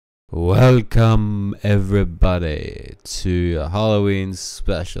Welcome everybody to a Halloween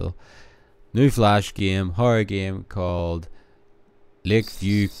special new flash game, horror game called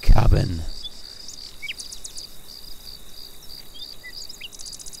Lakeview Cabin.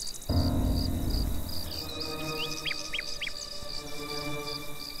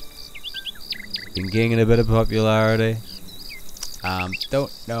 Been gaining a bit of popularity.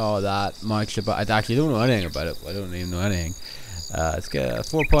 Don't know that much about it. I actually don't know anything about it. I don't even know anything. It's got a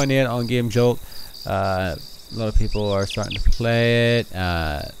 4.8 on Game Jolt. A lot of people are starting to play it.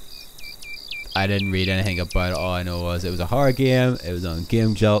 I didn't read anything about it. All I know was it was a horror game. It was on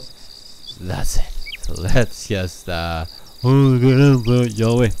Game Jolt. That's it. So let's just get into it,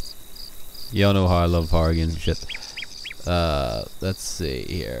 shall we? Y'all know how I love horror games and shit. Let's see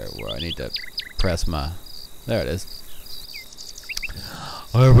here where I need to press my. There it is.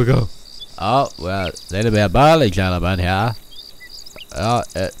 Here we go. Oh well, little bit of barley, gentlemen here. Oh,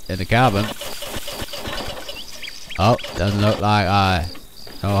 in the cabin. Oh, doesn't look like I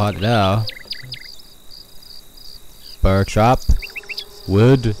know what to do. Bird trap,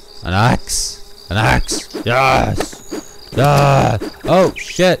 wood, an axe, yes, yes. Oh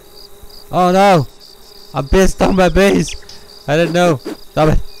shit! Oh no! I'm being stung by bees. I didn't know. Stop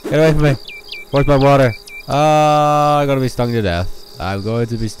it! Get away from me! Where's my water? Oh, I'm gonna be stung to death. I'm going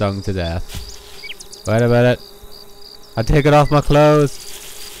to be stung to death. Wait a minute. I'm taking off my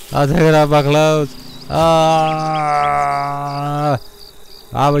clothes. I'm taking off my clothes. Ah!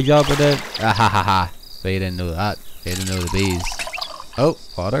 I'm jumping in. Ah ha ha ha. They didn't know that. They didn't know the bees. Oh,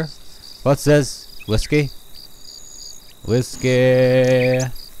 water. What's this? Whiskey? Whiskey.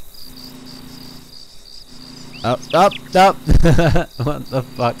 Up, up, up. What the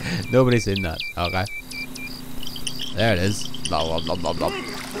fuck? Nobody's seen that. Okay. There it is. Blah, blah, blah, blah, blah.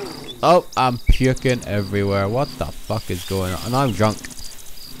 Oh, I'm puking everywhere. What the fuck is going on? And I'm drunk.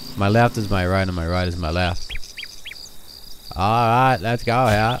 My left is my right and my right is my left. Alright, let's go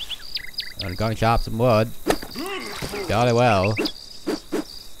here. I'm going to chop some wood. Jolly well.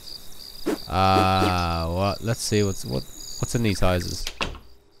 What? Let's see what's in these houses.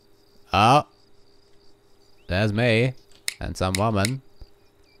 Oh. There's me. And some woman.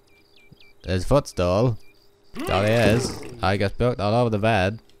 There's footstool. Jolly is. I got puked all over the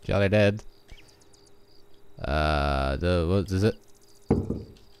bed. Jolly did. What is it?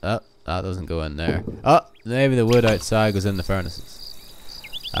 Oh, that doesn't go in there. Oh, maybe the wood outside goes in the furnaces.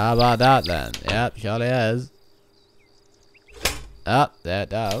 How about that then? Yep, Jolly is. Oh, there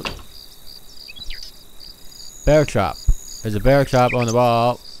it does. Bear trap. There's a bear trap on the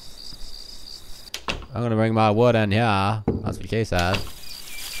wall. I'm gonna bring my wood in here. That's what she said.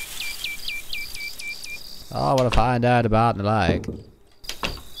 Oh, what if I find out about the like?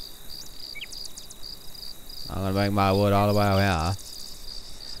 I'm gonna bring my wood all the way over here.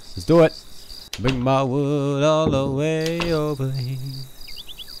 Let's do it. Bring my wood all the way over here.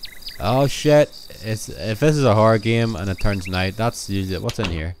 Oh shit! If this is a horror game and it turns night, that's usually what's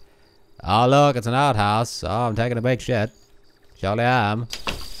in here. Oh look, it's an outhouse. Oh, I'm taking a big shit. Surely I am.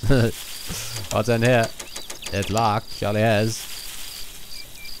 What's in here? It's locked. Surely is.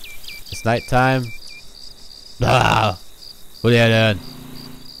 It's night time. Ah! What are you doing?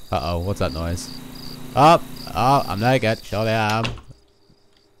 Uh oh, what's that noise? Oh, I'm naked. Surely I am.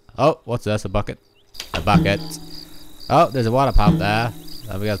 Oh, what's this? A bucket? A bucket. Oh, there's a water pump there.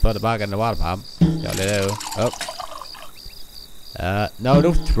 We gotta put the bucket in the water pump. Surely do. Oh. No,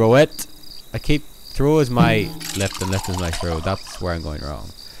 don't throw it. I keep throw is my left and left is my throw. That's where I'm going wrong.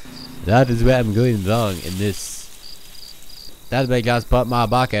 That is where I'm going wrong in this. That big guys put my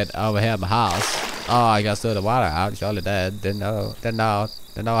bucket over here in my house. Oh, I got throw the water out. Surely did. Didn't know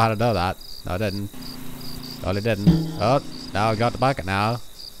how to do that. No, I didn't. Surely didn't. Oh, now I got the bucket now.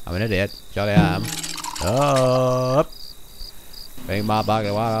 I'm an idiot. Surely I am. Oh, bring my bucket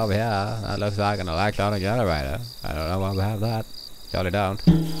of water over here. That looks like an electronic generator. I don't know why we have that. Surely don't.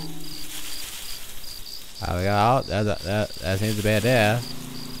 There we go. There seems to be a deer.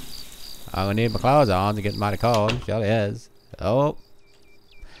 I'm gonna need my clothes on to get mighty cold. Surely is. Oh.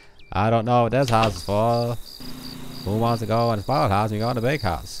 I don't know what this house is for. Who wants to go in a small house and you go in a big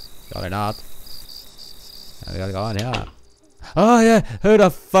house? Surely not. We gotta go in here. Oh yeah, who the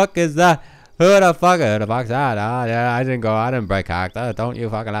fuck is that? Who the fuck's that? Oh yeah, I didn't break character. Don't you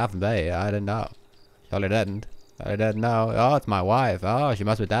fucking laugh at me. I didn't know. Surely didn't. I didn't know. Oh, it's my wife. Oh, she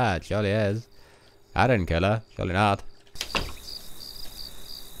must be dead. Surely is. I didn't kill her. Surely not.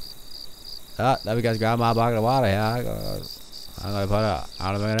 Oh, let me guys grab my bucket of water here. I'm gonna put it.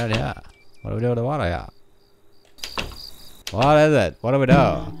 I'm gonna bring it in here. What do we do with the water here? What is it? What do we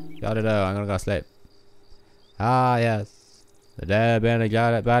do? Surely do. I'm gonna go sleep. Ah yes. The day been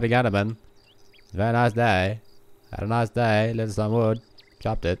a bad gentleman. Very nice day. Had a nice day. Lit some wood.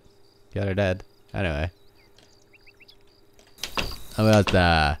 Chopped it. Got her dead. Anyway. How about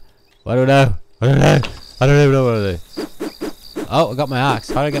that? What do I do? What do I do? I don't even know what to do. Oh, I got my axe.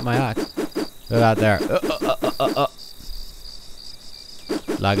 How did I get my axe? Look out there.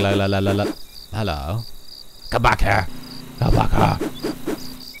 Lag. Hello. Come back here. Come back here.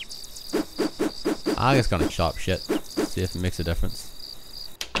 I'm just gonna chop shit. See if it makes a difference.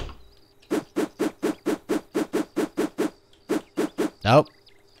 Nope.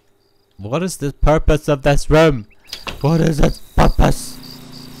 What is the purpose of this room? What is its purpose?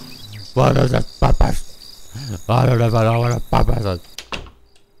 What is its purpose? I don't even know what its purpose is.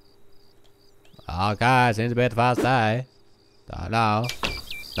 Okay, seems to be the first day. Don't know.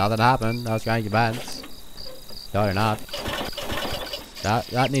 Nothing happened. No strange events. No, they're not.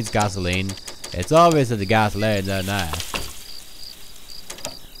 That needs gasoline. It's obvious that the gasoline's in there.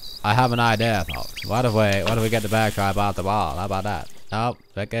 I have an idea, folks. What if we get the back tribe off the wall? How about that? Nope.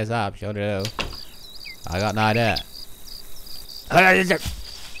 Pick this up. Sure do. I got an idea. That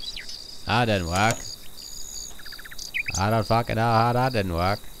didn't work. I don't fucking know how that didn't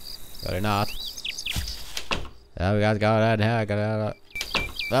work. Really not. Yeah, we gotta go down here. Gotta.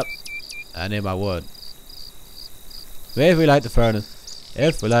 Yep. I need my wood. Maybe if we light the furnace.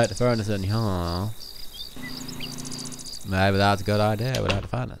 If we light the furnace in here. Maybe that's a good idea. We light the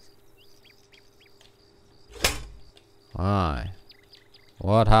furnace. Why?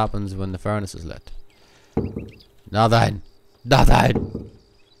 What happens when the furnace is lit? Nothing. Nothing.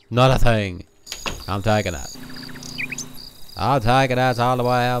 Not a thing. I'm taking that. I'll take it. That's all the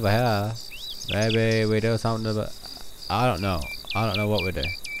way over here. Maybe we do something about. I don't know. I don't know what we do.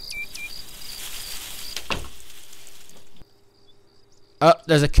 Oh,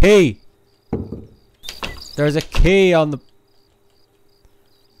 there's a key. There's a key on the.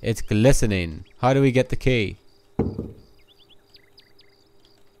 It's glistening. How do we get the key?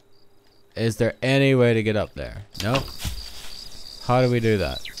 Is there any way to get up there? No. How do we do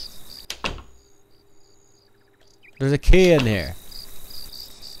that? There's a key in here.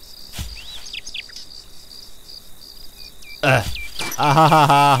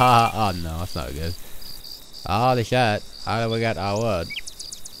 Oh no, that's not good. Holy shit. How do we get our wood?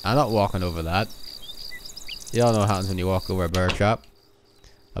 I'm not walking over that. You all know what happens when you walk over a bear trap.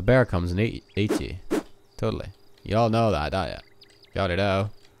 A bear comes and eats you. Totally. You all know that, don't you? You already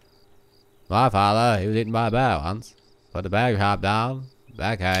know. My father, he was eaten by a bear once. Put the bear trap down.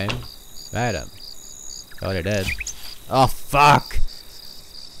 Back came. Made him. You already did. Oh fuck!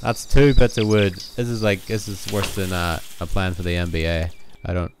 That's 2 bits of wood. This is worse than a plan for the NBA.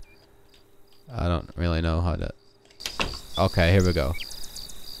 I don't really know how to. Okay, here we go.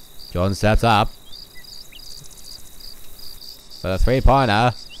 Jordan steps up. For the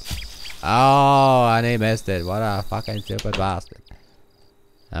 3-pointer. Oh, and he missed it. What a fucking stupid bastard.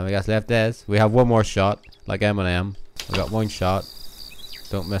 And we just left this. We have one more shot, like Eminem. We got 1 shot.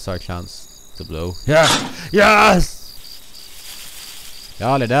 Don't miss our chance to blow. Yeah! Yes!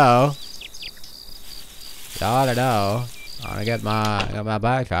 Y'all know. Y'all know. I wanna get my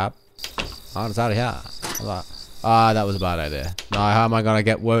back trap. On the side of here. Ah, that was a bad idea. Now how am I gonna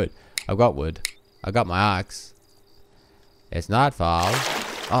get wood? I've got wood. I got my axe. It's nightfall.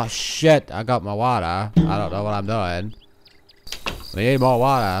 Oh shit, I got my water. I don't know what I'm doing. We need more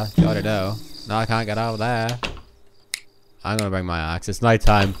water. You already know. No, I can't get over there. I'm gonna bring my axe. It's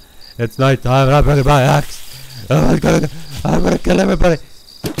nighttime. It's nighttime and I'm bringing my axe. I'm gonna kill everybody.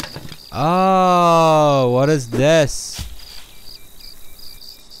 Oh, what is this?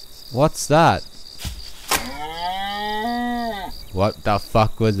 What's that? What the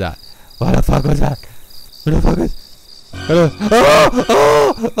fuck was that? What the fuck was that? What the fuck is? Oh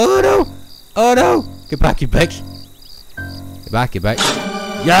no! Oh no! Get back, you bitch! Get back, you bitch!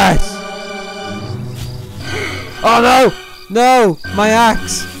 Yes! Oh no! No! My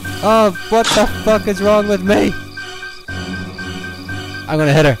axe! Oh, what the fuck is wrong with me? I'm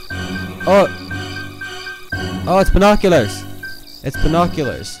gonna hit her. Oh! Oh, it's binoculars! It's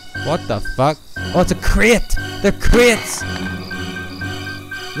binoculars. What the fuck? Oh, it's a crate! They're crates!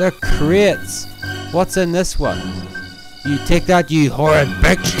 They're crates! What's in this one? You take that, you horrid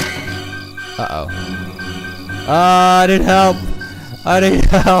bitch! Uh-oh. I need help! I need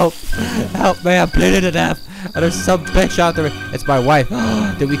help! Help me, I'm bleeding to death! And there's some bitch out there. It's my wife.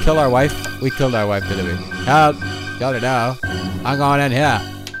 Did we kill our wife? We killed our wife, didn't we? Help! Killed her now. I'm going in here.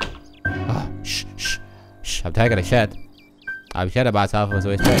 Oh, shh, shh, shh. I'm taking a shit. I'm shitting myself as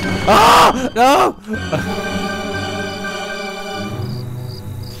we speak. Oh! No!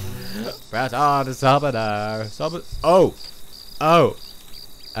 Press on to summoner. Oh! Oh!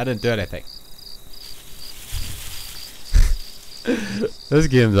 I didn't do anything. This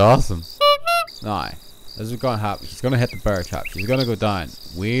game's awesome. Now, this is gonna happen. She's gonna hit the bear trap. She's gonna go down.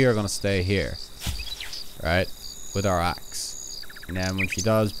 We are gonna stay here. Right? With our axe. And then when she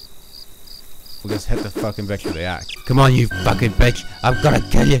does, we'll just hit the fucking bitch with the axe. Come on, you fucking bitch. I'm gonna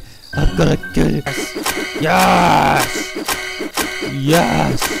kill you. I'm gonna kill you. Yes!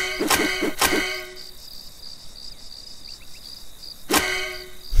 Yes!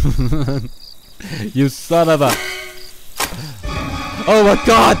 You son of a... Oh my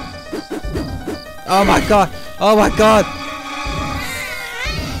god! Oh my god! Oh my god!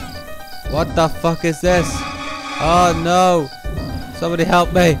 What the fuck is this? Oh no! Somebody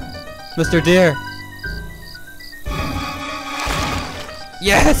help me! Mr. Deer!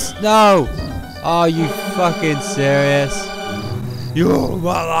 Yes! No! Oh, you fucking serious? You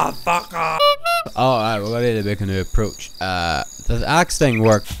motherfucker! Oh, alright, we're ready to make a new approach. The axe thing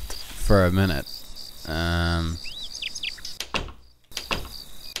worked for a minute.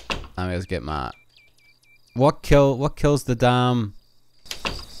 Let me just get my... What kills the damn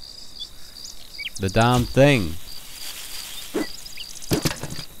thing?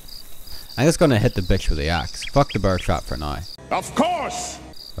 I'm just gonna hit the bitch with the axe. Fuck the bear trap for now. Of course!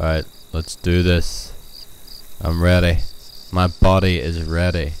 Alright, let's do this. I'm ready. My body is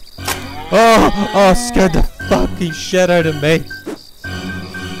ready. Oh, scared the fucking shit out of me.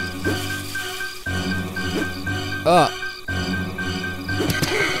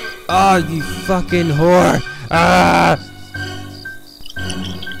 Oh, you fucking whore. Ah!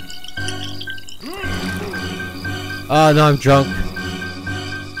 Oh, no, I'm drunk.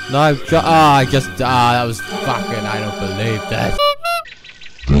 No, I'm drunk. Oh, that was fucking, I don't believe that.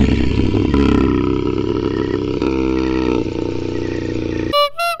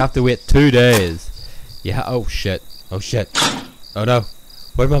 I have to wait 2 days. Yeah, oh shit. Oh shit. Oh no.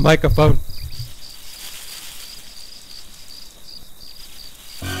 Where's my microphone?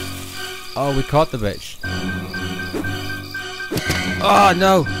 Oh, we caught the bitch. Oh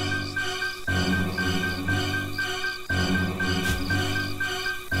no.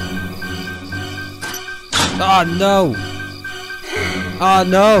 Oh no. Oh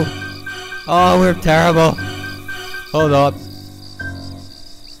no. Oh, we're terrible. Hold on.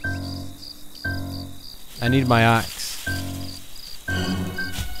 I need my axe.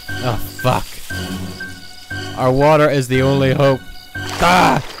 Oh fuck. Our water is the only hope.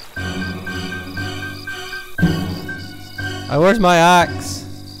 Ah! Where's my axe?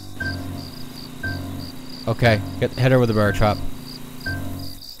 Okay, hit her with a bear trap.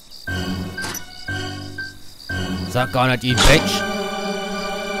 Suck on it, you bitch!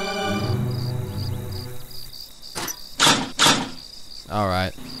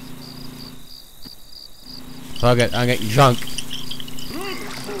 Alright. Fuck it, I'm getting drunk.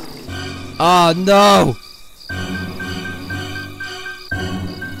 Oh no!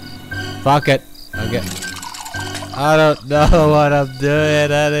 Fuck it, I don't know what I'm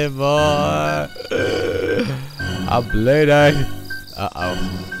doing anymore. I'm bleeding. Uh-oh.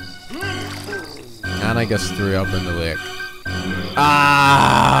 And I just threw up in the lake.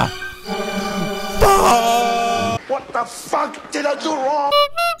 Ah! What the fuck did I do wrong?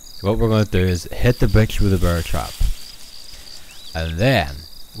 What we're gonna do is hit the bitch with a bear trap. And then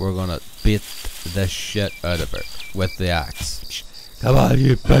we're gonna beat the shit out of her with the axe. Come on,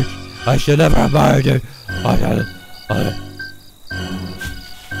 you bitch! I should never have married you!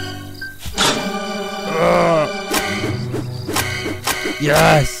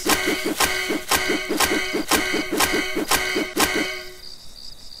 Yes!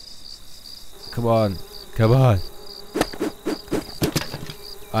 Come on, come on.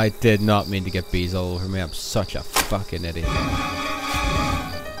 I did not mean to get bees all over me. I'm such a fucking idiot.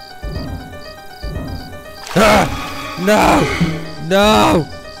 Ah! No! No!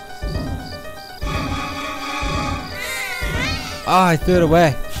 Ah, I threw it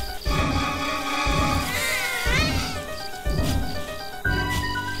away.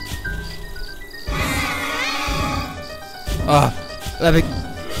 Ah, let me...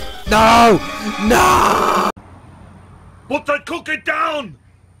 No! No! Put that cookie down!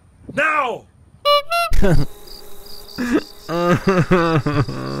 Now!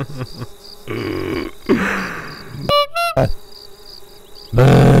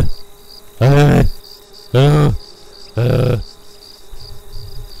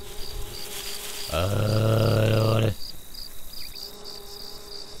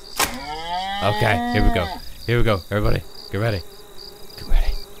 Okay, here we go. Here we go. Everybody, get ready. Get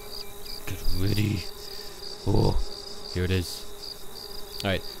ready. Get ready. Oh, here it is.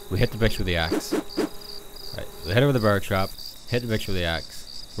 Alright, we hit the bitch with the axe. Alright, we hit her with the bear trap. hit the bitch with the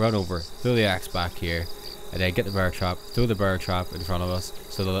axe, run over, throw the axe back here, and then get the bear trap, throw the bear trap in front of us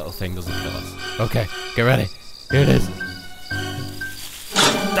so the little thing doesn't kill us. Okay, get ready. Here it is.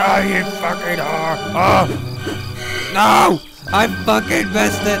 Die, you fucking whore! Oh! No! I fucking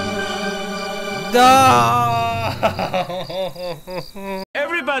missed it! No!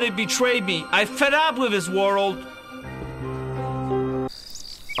 Everybody betrayed me. I fed up with this world.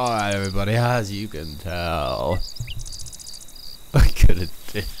 Alright, everybody, as you can tell, I couldn't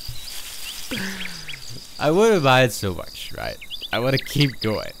do. I wouldn't mind so much, right? I want to keep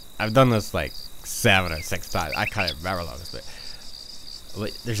going. I've done this like 7 or 6 times. I can't remember how long it's been.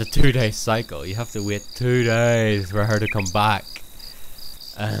 Wait, there's a 2-day cycle. You have to wait 2 days for her to come back.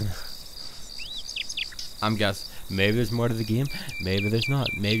 And I'm guessing maybe there's more to the game. Maybe there's not.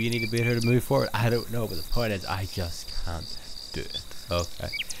 Maybe you need to beat her to move forward. I don't know. But the point is, I just can't do it. Okay.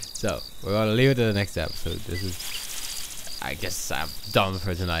 So we're gonna leave it to the next episode. This is, I guess I'm done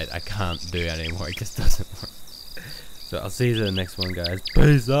for tonight. I can't do it anymore. It just doesn't work. So I'll see you in the next one, guys.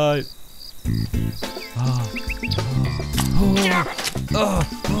 Peace out.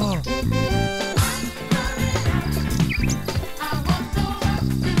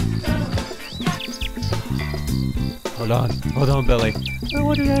 Hold on, Billy. I don't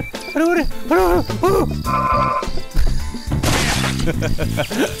want to do that. I don't want to.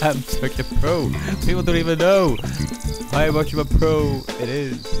 I'm such a pro. People don't even know how much of a pro it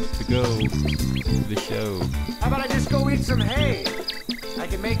is to go to the show. How about I just go eat some hay? I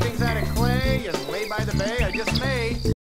can make things out of clay and lay by the bay. I just may.